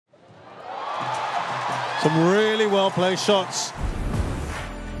Some really well-placed shots.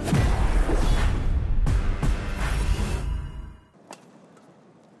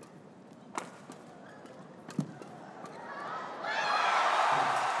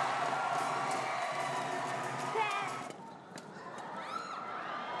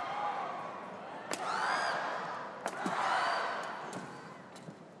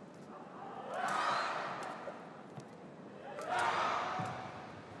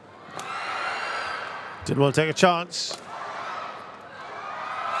 Didn't want to take a chance.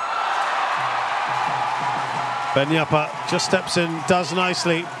 Benyapa just steps in, does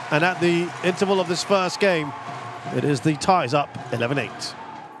nicely, and at the interval of this first game, it is the ties up 11-8.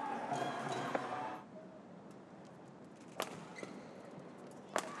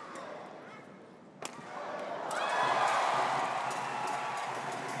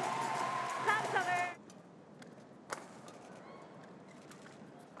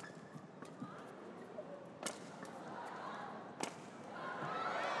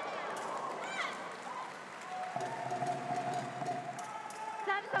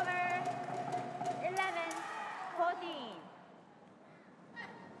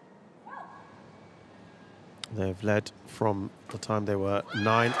 They've led from the time they were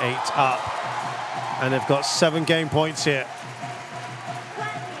 9-8 up, and they've got 7 game points here.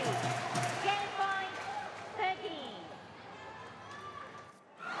 Game point 13.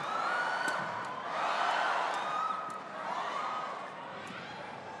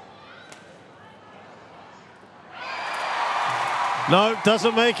 No,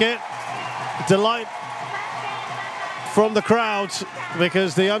 doesn't make it. Delight from the crowd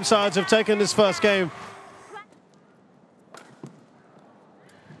because the Aimsaards have taken this first game.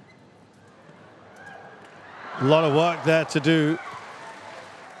 A lot of work there to do.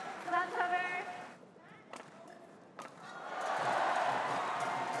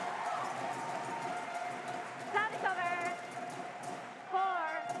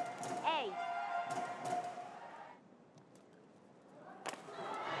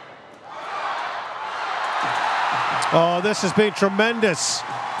 Oh, this has been tremendous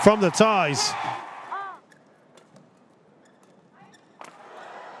from the ties.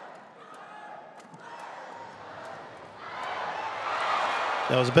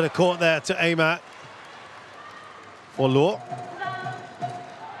 There was a bit of court there to aim at for Law.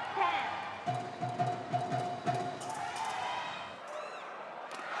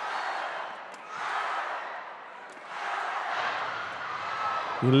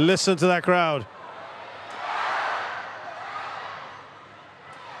 You listen to that crowd.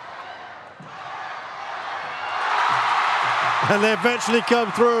 And they eventually come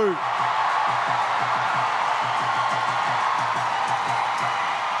through.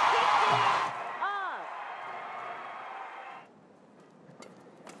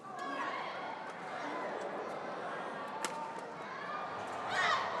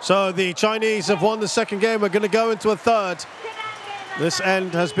 So the Chinese have won the second game. We're going to go into a third. This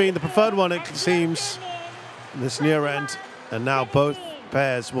end has been the preferred one, it seems, this near end. And now both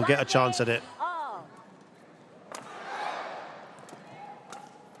pairs will get a chance at it.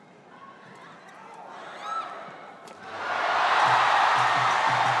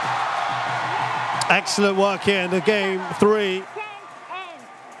 Excellent work here in the game 3.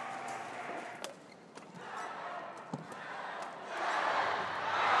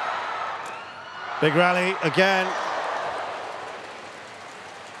 Big rally again.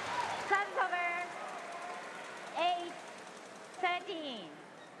 Service over. 8-13.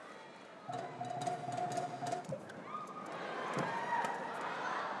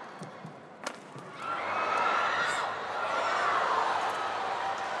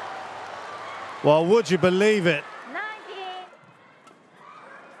 Well, would you believe it? 19.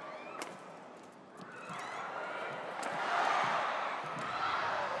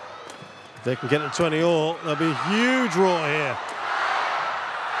 If they can get it 20 all, there'll be a huge roar here.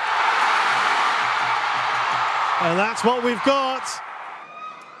 And that's what we've got.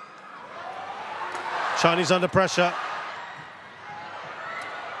 Chinese under pressure.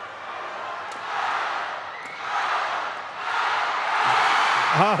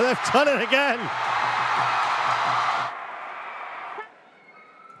 Oh, they've done it again.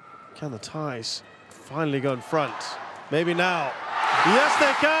 Can the ties finally go in front? Maybe now. Yes,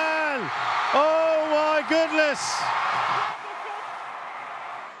 they can. Oh, my goodness.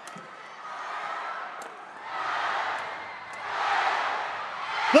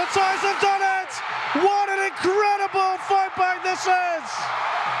 The ties have done it. What an incredible fight back this is.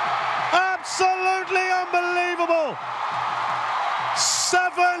 Absolutely unbelievable.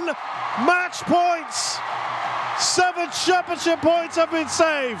 7 match points, 7 championship points have been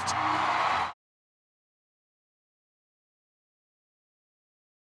saved.